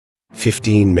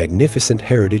15 magnificent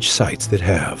heritage sites that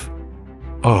have,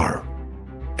 are,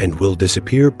 and will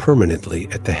disappear permanently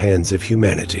at the hands of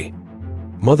humanity.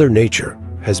 Mother Nature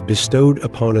has bestowed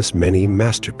upon us many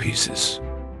masterpieces.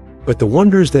 But the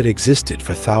wonders that existed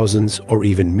for thousands or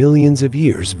even millions of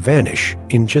years vanish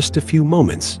in just a few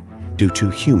moments due to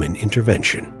human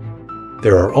intervention.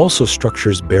 There are also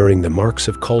structures bearing the marks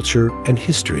of culture and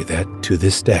history that, to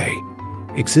this day,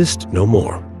 exist no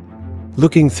more.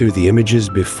 Looking through the images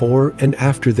before and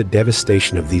after the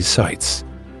devastation of these sites,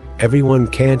 everyone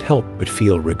can't help but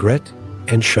feel regret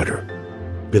and shudder.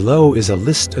 Below is a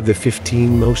list of the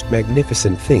 15 most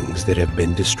magnificent things that have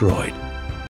been destroyed.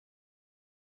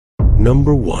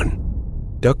 Number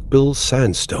 1. Duckbill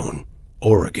Sandstone,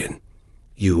 Oregon,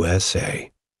 USA.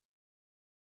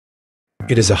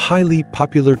 It is a highly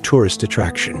popular tourist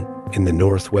attraction in the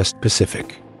Northwest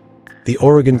Pacific. The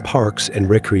Oregon Parks and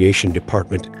Recreation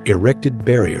Department erected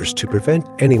barriers to prevent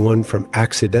anyone from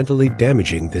accidentally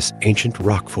damaging this ancient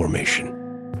rock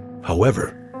formation.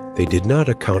 However, they did not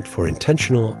account for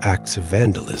intentional acts of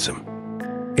vandalism.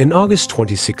 In August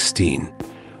 2016,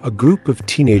 a group of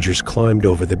teenagers climbed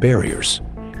over the barriers,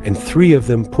 and 3 of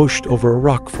them pushed over a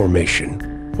rock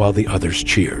formation while the others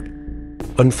cheered.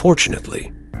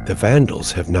 Unfortunately, the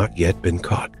vandals have not yet been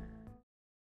caught.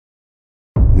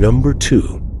 Number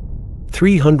 2.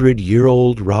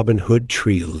 300-year-old Robin Hood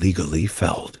tree legally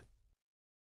felled.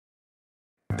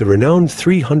 The renowned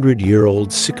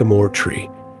 300-year-old sycamore tree,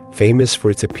 famous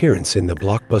for its appearance in the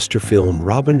blockbuster film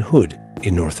Robin Hood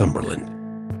in Northumberland,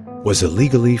 was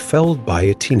illegally felled by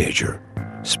a teenager,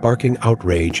 sparking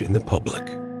outrage in the public.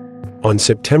 On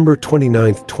September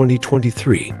 29,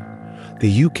 2023,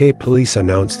 the UK police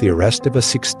announced the arrest of a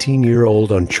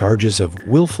 16-year-old on charges of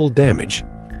willful damage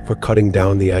for cutting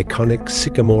down the iconic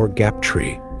Sycamore Gap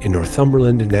tree in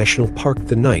Northumberland National Park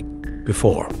the night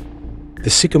before.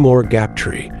 The Sycamore Gap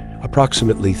tree,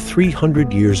 approximately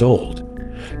 300 years old,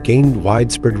 gained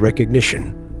widespread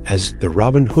recognition as the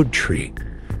Robin Hood tree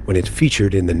when it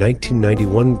featured in the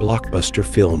 1991 blockbuster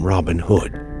film Robin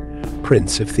Hood,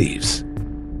 Prince of Thieves.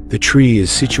 The tree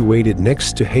is situated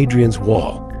next to Hadrian's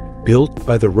Wall, built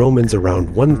by the Romans around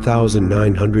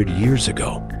 1,900 years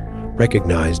ago,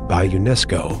 recognized by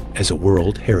UNESCO as a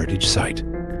World Heritage Site.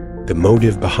 The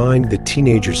motive behind the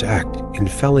teenagers' act in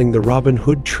felling the Robin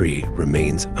Hood tree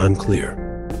remains unclear.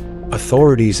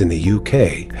 Authorities in the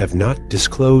UK have not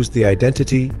disclosed the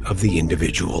identity of the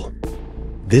individual.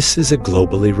 This is a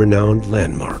globally renowned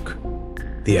landmark.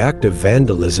 The act of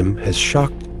vandalism has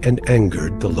shocked and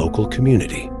angered the local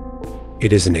community.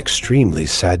 It is an extremely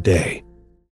sad day.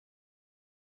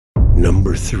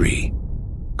 Number 3.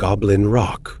 Goblin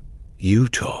Rock,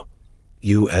 Utah,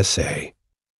 USA.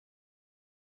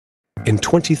 In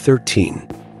 2013,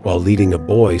 while leading a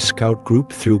Boy Scout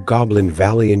group through Goblin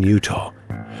Valley in Utah,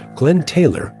 Glenn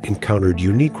Taylor encountered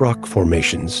unique rock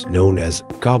formations known as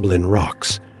Goblin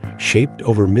Rocks, shaped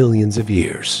over millions of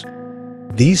years.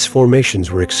 These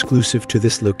formations were exclusive to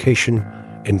this location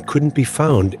and couldn't be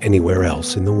found anywhere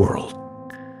else in the world.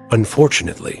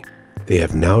 Unfortunately, they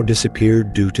have now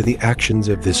disappeared due to the actions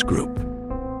of this group.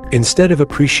 Instead of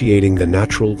appreciating the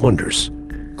natural wonders,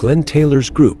 Glenn Taylor's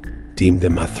group deemed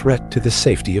them a threat to the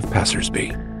safety of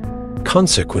passersby.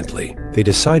 Consequently, they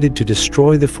decided to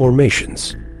destroy the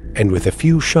formations, and with a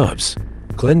few shoves,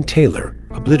 Glenn Taylor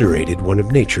obliterated one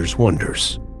of nature's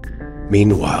wonders.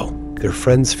 Meanwhile, their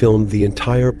friends filmed the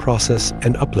entire process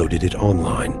and uploaded it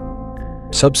online.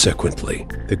 Subsequently,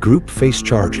 the group faced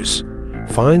charges,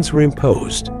 fines were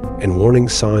imposed, and warning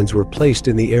signs were placed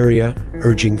in the area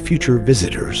urging future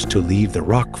visitors to leave the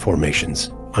rock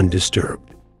formations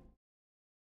undisturbed.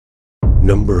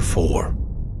 Number 4.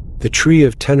 The Tree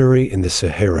of Teneriffe in the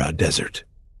Sahara Desert.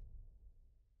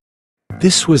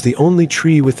 This was the only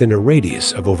tree within a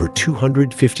radius of over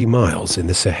 250 miles in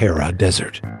the Sahara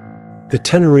Desert. The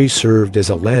Teneriffe served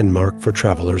as a landmark for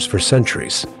travelers for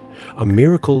centuries, a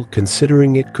miracle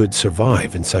considering it could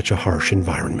survive in such a harsh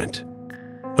environment.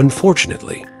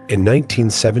 Unfortunately, in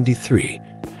 1973,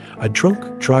 a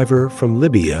drunk driver from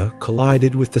Libya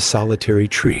collided with the solitary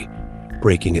tree,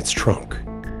 breaking its trunk.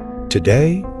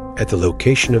 Today, at the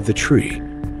location of the tree,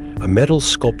 a metal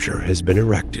sculpture has been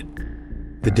erected.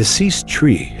 The deceased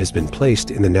tree has been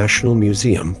placed in the National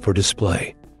Museum for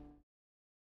display.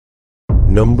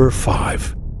 Number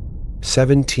 5.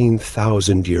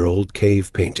 17,000-year-old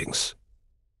cave paintings.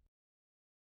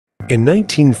 In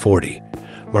 1940,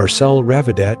 Marcel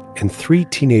Ravadat and 3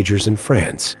 teenagers in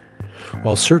France,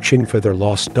 while searching for their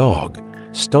lost dog,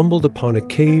 stumbled upon a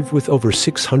cave with over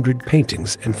 600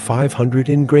 paintings and 500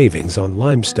 engravings on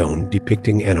limestone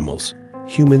depicting animals,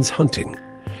 humans hunting,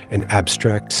 and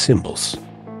abstract symbols.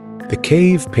 The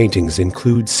cave paintings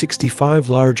include 65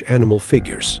 large animal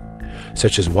figures,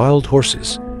 such as wild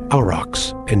horses,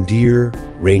 aurochs, and deer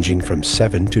ranging from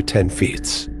 7 to 10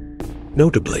 feet.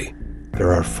 Notably,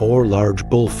 there are 4 large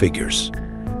bull figures,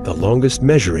 the longest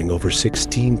measuring over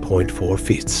 16.4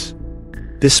 feet.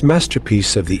 This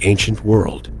masterpiece of the ancient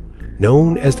world,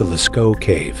 known as the Lascaux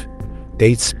Cave,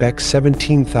 dates back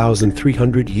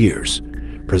 17,300 years,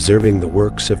 preserving the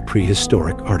works of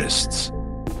prehistoric artists.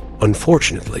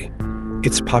 Unfortunately,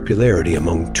 its popularity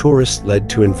among tourists led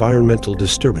to environmental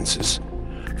disturbances,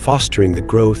 fostering the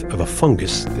growth of a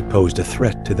fungus that posed a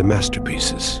threat to the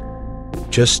masterpieces.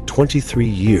 Just 23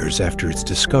 years after its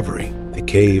discovery, the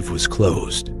cave was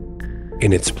closed.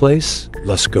 In its place,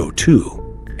 Lascaux II,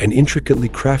 an intricately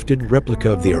crafted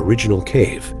replica of the original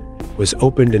cave, was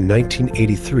opened in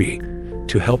 1983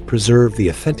 to help preserve the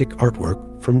authentic artwork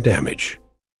from damage.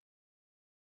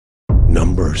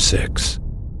 Number 6.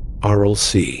 Aral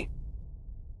Sea.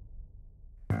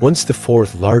 Once the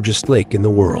 4th largest lake in the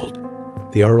world,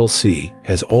 the Aral Sea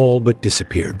has all but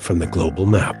disappeared from the global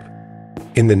map.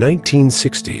 In the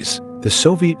 1960s, the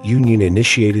Soviet Union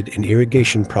initiated an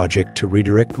irrigation project to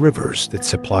redirect rivers that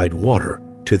supplied water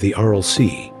to the Aral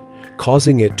Sea,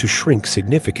 causing it to shrink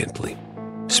significantly.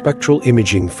 Spectral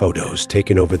imaging photos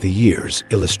taken over the years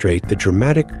illustrate the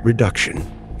dramatic reduction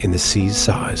in the sea's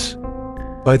size.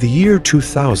 By the year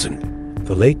 2000,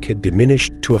 the lake had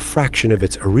diminished to a fraction of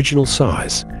its original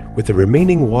size, with the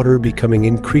remaining water becoming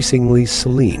increasingly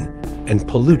saline and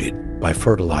polluted by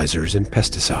fertilizers and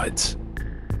pesticides.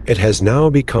 It has now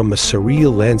become a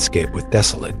surreal landscape with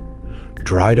desolate,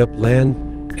 dried-up land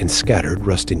and scattered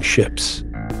rusting ships.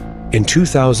 In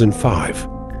 2005,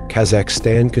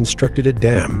 Kazakhstan constructed a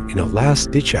dam in a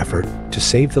last-ditch effort to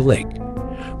save the lake,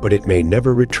 but it may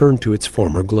never return to its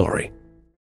former glory.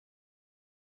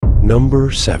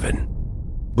 Number 7.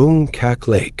 Bung Kak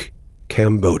Lake,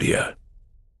 Cambodia.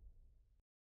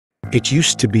 It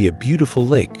used to be a beautiful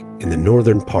lake in the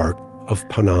northern part of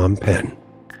Phnom Penh.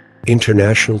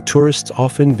 International tourists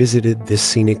often visited this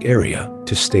scenic area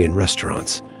to stay in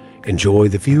restaurants, enjoy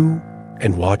the view,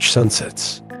 and watch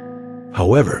sunsets.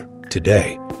 However,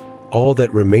 today, all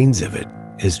that remains of it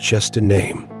is just a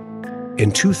name.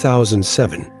 In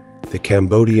 2007, the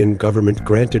Cambodian government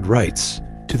granted rights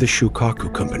to the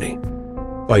Shukaku Company.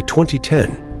 By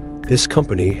 2010, this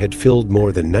company had filled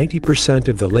more than 90%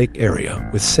 of the lake area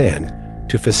with sand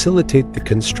to facilitate the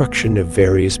construction of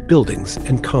various buildings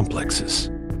and complexes.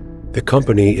 The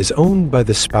company is owned by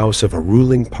the spouse of a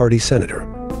ruling party senator,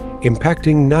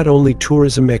 impacting not only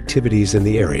tourism activities in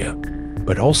the area,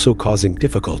 but also causing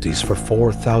difficulties for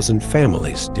 4,000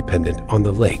 families dependent on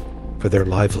the lake for their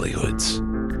livelihoods.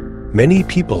 Many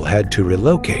people had to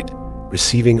relocate,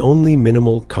 receiving only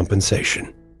minimal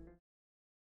compensation.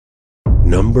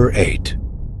 Number 8.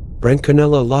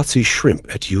 Branconella Lotzi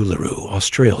Shrimp at Uluru,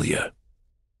 Australia.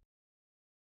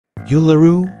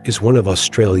 Uluru is one of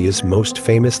Australia's most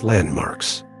famous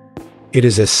landmarks. It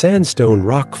is a sandstone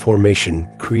rock formation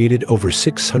created over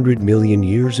 600 million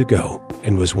years ago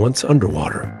and was once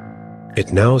underwater.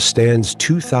 It now stands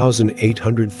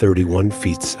 2,831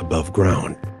 feet above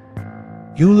ground.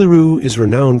 Uluru is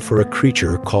renowned for a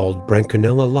creature called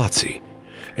Branconella lotzi,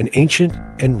 an ancient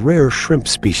and rare shrimp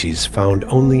species found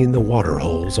only in the water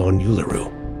holes on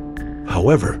Uluru.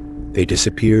 However, they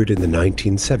disappeared in the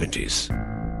 1970s.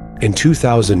 In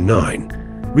 2009,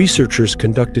 researchers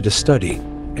conducted a study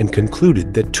and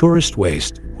concluded that tourist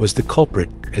waste was the culprit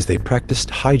as they practiced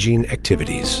hygiene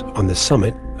activities on the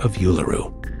summit of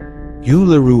Uluru.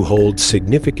 Uluru holds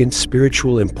significant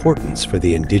spiritual importance for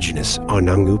the indigenous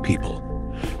Anangu people,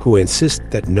 who insist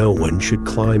that no one should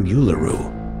climb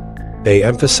Uluru. They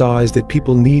emphasize that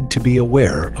people need to be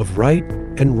aware of right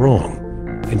and wrong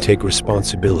and take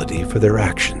responsibility for their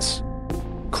actions.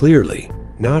 Clearly,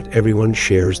 not everyone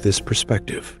shares this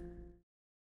perspective.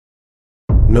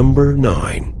 Number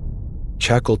 9.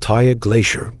 Chacaltaya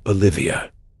Glacier,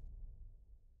 Bolivia.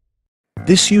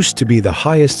 This used to be the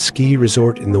highest ski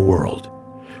resort in the world,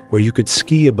 where you could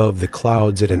ski above the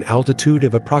clouds at an altitude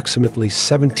of approximately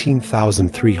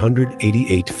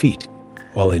 17,388 feet,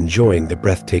 while enjoying the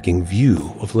breathtaking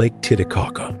view of Lake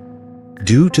Titicaca.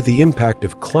 Due to the impact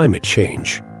of climate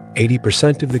change,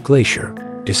 80% of the glacier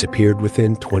disappeared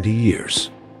within 20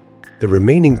 years. The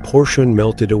remaining portion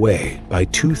melted away by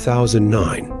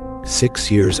 2009,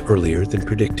 6 years earlier than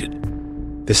predicted.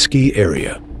 The ski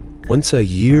area, once a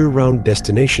year-round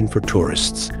destination for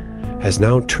tourists, has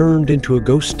now turned into a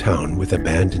ghost town with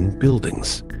abandoned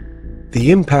buildings.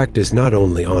 The impact is not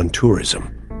only on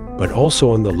tourism, but also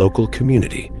on the local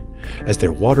community, as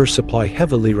their water supply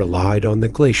heavily relied on the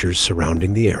glaciers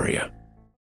surrounding the area.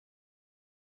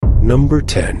 Number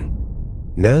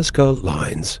 10. Nazca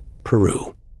Lines,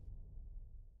 Peru.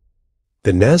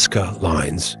 The Nazca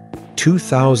Lines,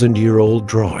 2,000-year-old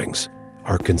drawings,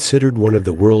 are considered one of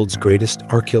the world's greatest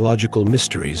archaeological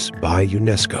mysteries by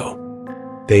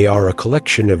UNESCO. They are a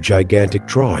collection of gigantic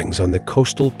drawings on the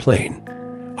coastal plain,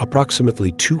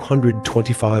 approximately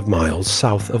 225 miles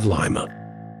south of Lima.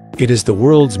 It is the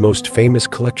world's most famous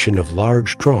collection of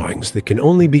large drawings that can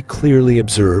only be clearly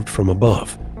observed from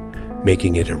above,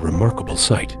 making it a remarkable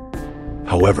sight.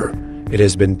 However, it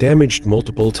has been damaged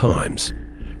multiple times,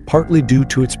 partly due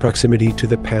to its proximity to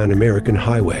the Pan American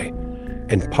Highway,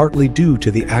 and partly due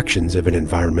to the actions of an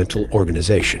environmental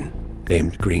organization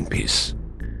named Greenpeace.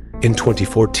 In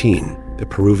 2014, the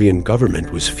Peruvian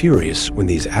government was furious when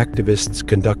these activists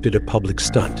conducted a public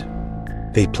stunt.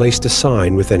 They placed a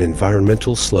sign with an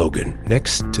environmental slogan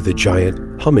next to the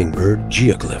giant hummingbird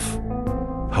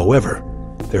geoglyph. However,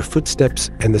 their footsteps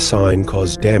and the sign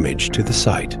caused damage to the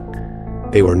site.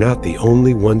 They were not the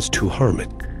only ones to harm it,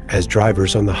 as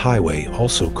drivers on the highway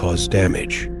also caused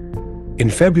damage. In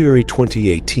February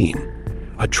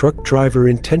 2018, a truck driver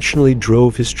intentionally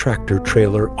drove his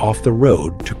tractor-trailer off the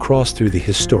road to cross through the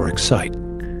historic site,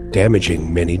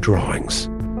 damaging many drawings.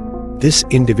 This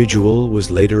individual was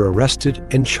later arrested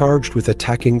and charged with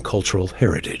attacking cultural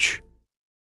heritage.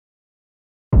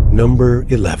 Number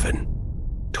 11.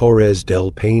 Torres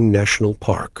del Paine National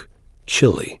Park,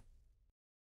 Chile.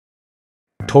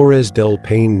 Torres del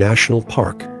Paine National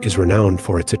Park is renowned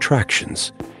for its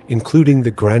attractions, including the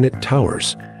granite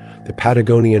towers, the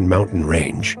Patagonian mountain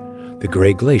range, the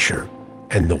Gray Glacier,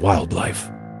 and the wildlife.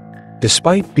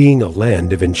 Despite being a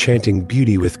land of enchanting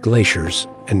beauty with glaciers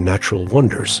and natural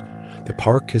wonders, the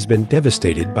park has been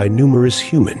devastated by numerous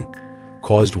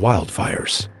human-caused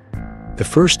wildfires. The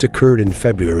first occurred in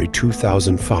February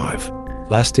 2005,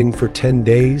 lasting for 10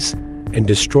 days and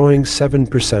destroying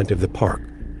 7% of the park,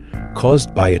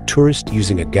 caused by a tourist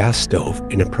using a gas stove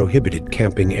in a prohibited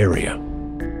camping area.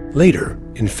 Later,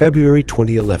 in February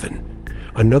 2011,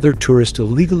 another tourist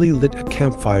illegally lit a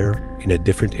campfire in a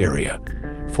different area.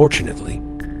 Fortunately,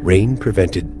 rain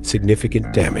prevented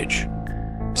significant damage.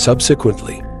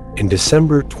 Subsequently, in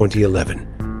December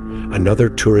 2011, another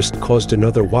tourist caused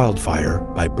another wildfire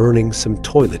by burning some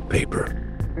toilet paper.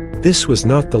 This was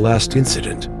not the last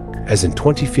incident, as in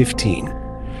 2015,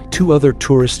 2 other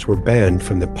tourists were banned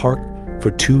from the park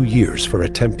for 2 years for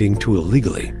attempting to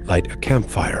illegally light a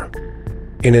campfire.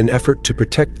 In an effort to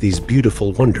protect these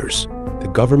beautiful wonders,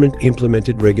 the government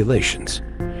implemented regulations,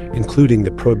 including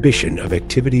the prohibition of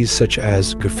activities such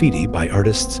as graffiti by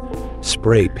artists,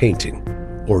 spray painting,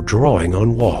 or drawing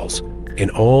on walls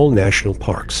in all national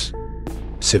parks.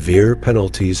 Severe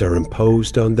penalties are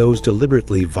imposed on those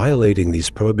deliberately violating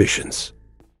these prohibitions.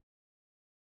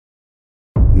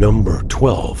 Number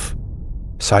 12.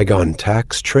 Saigon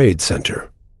Tax Trade Center.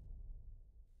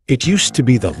 It used to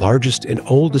be the largest and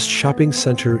oldest shopping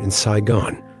center in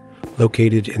Saigon,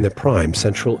 located in the prime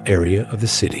central area of the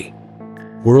city.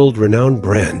 World-renowned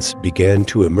brands began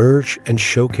to emerge and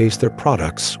showcase their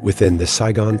products within the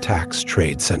Saigon Tax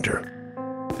Trade Center.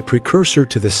 The precursor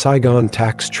to the Saigon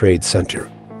Tax Trade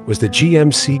Center was the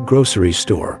GMC grocery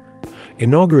store,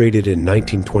 inaugurated in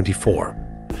 1924,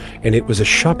 and it was a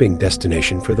shopping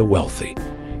destination for the wealthy,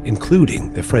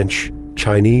 including the French,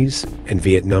 Chinese, and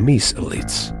Vietnamese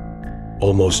elites.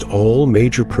 Almost all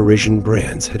major Parisian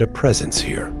brands had a presence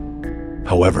here.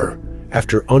 However,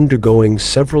 after undergoing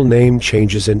several name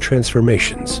changes and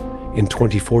transformations, in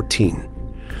 2014,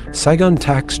 Saigon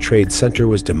Tax Trade Center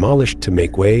was demolished to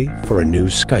make way for a new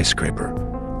skyscraper,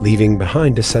 leaving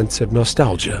behind a sense of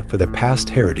nostalgia for the past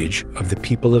heritage of the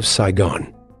people of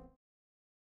Saigon.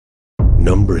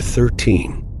 Number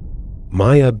 13.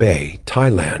 Maya Bay,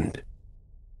 Thailand.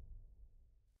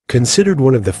 Considered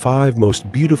one of the 5 most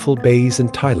beautiful bays in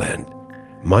Thailand,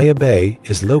 Maya Bay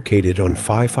is located on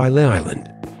Phi Phi Island.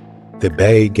 The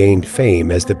bay gained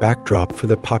fame as the backdrop for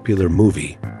the popular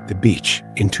movie, The Beach,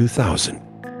 in 2000.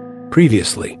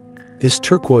 Previously, this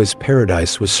turquoise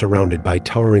paradise was surrounded by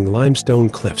towering limestone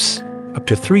cliffs, up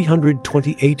to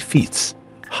 328 feet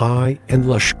high and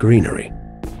lush greenery.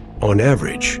 On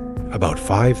average, about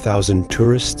 5,000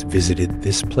 tourists visited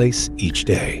this place each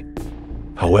day.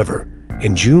 However,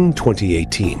 in June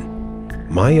 2018,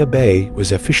 Maya Bay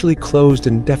was officially closed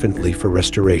indefinitely for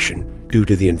restoration due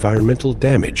to the environmental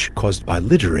damage caused by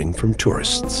littering from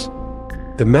tourists.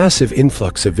 The massive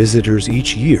influx of visitors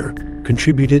each year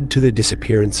contributed to the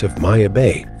disappearance of Maya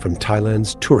Bay from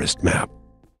Thailand's tourist map.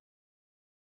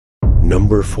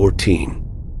 Number 14.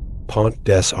 Pont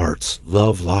des Arts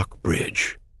Lovelock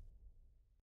Bridge.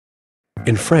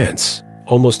 In France,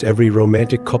 Almost every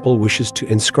romantic couple wishes to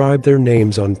inscribe their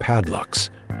names on padlocks,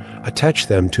 attach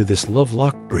them to this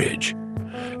love-lock bridge,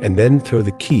 and then throw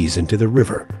the keys into the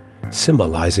river,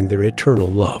 symbolizing their eternal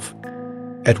love.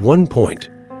 At one point,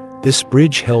 this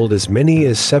bridge held as many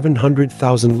as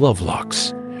 700,000 love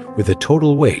locks, with a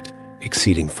total weight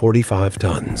exceeding 45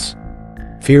 tons.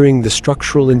 Fearing the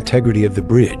structural integrity of the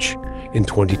bridge, in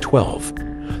 2012,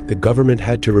 the government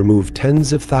had to remove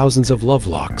tens of thousands of love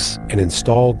locks and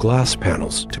install glass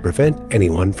panels to prevent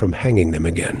anyone from hanging them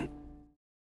again.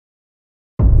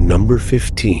 Number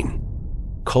 15.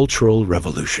 Cultural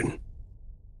Revolution.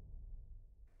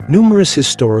 Numerous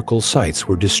historical sites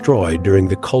were destroyed during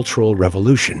the Cultural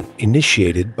Revolution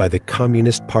initiated by the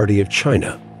Communist Party of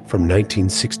China from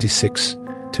 1966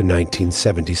 to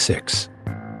 1976.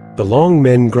 The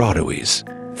Longmen Grottoes,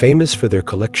 famous for their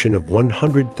collection of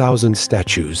 100,000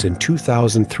 statues in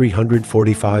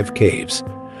 2,345 caves,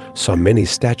 saw many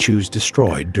statues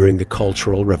destroyed during the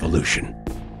Cultural Revolution.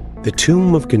 The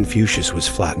tomb of Confucius was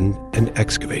flattened and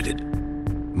excavated.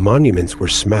 Monuments were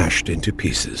smashed into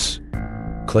pieces.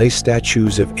 Clay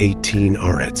statues of 18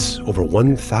 arhats, over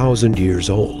 1,000 years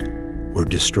old, were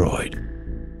destroyed.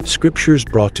 Scriptures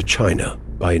brought to China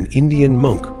by an Indian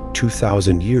monk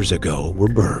 2,000 years ago were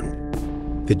burned.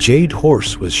 The jade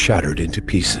horse was shattered into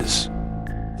pieces.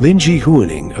 Linji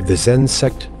Huining of the Zen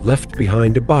sect left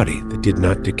behind a body that did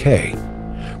not decay,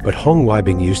 but Hong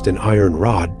Weibing used an iron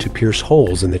rod to pierce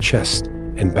holes in the chest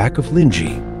and back of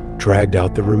Linji, dragged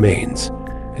out the remains,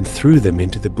 and threw them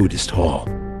into the Buddhist hall.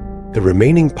 The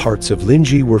remaining parts of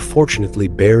Linji were fortunately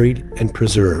buried and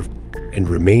preserved and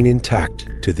remain intact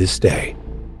to this day.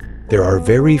 There are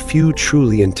very few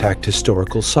truly intact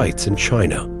historical sites in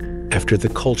China after the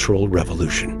Cultural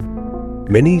Revolution.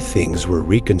 Many things were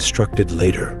reconstructed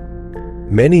later.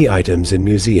 Many items in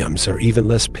museums are even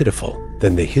less pitiful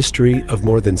than the history of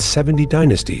more than 70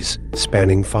 dynasties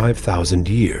spanning 5,000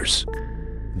 years.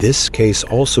 This case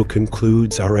also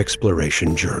concludes our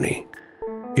exploration journey.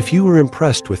 If you were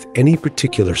impressed with any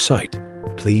particular site,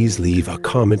 please leave a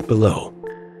comment below.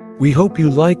 We hope you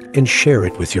like and share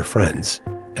it with your friends,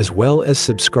 as well as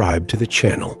subscribe to the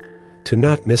channel to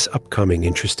not miss upcoming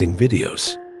interesting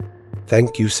videos.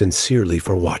 Thank you sincerely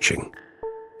for watching.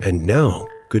 And now,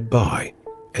 goodbye,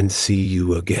 and see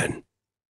you again.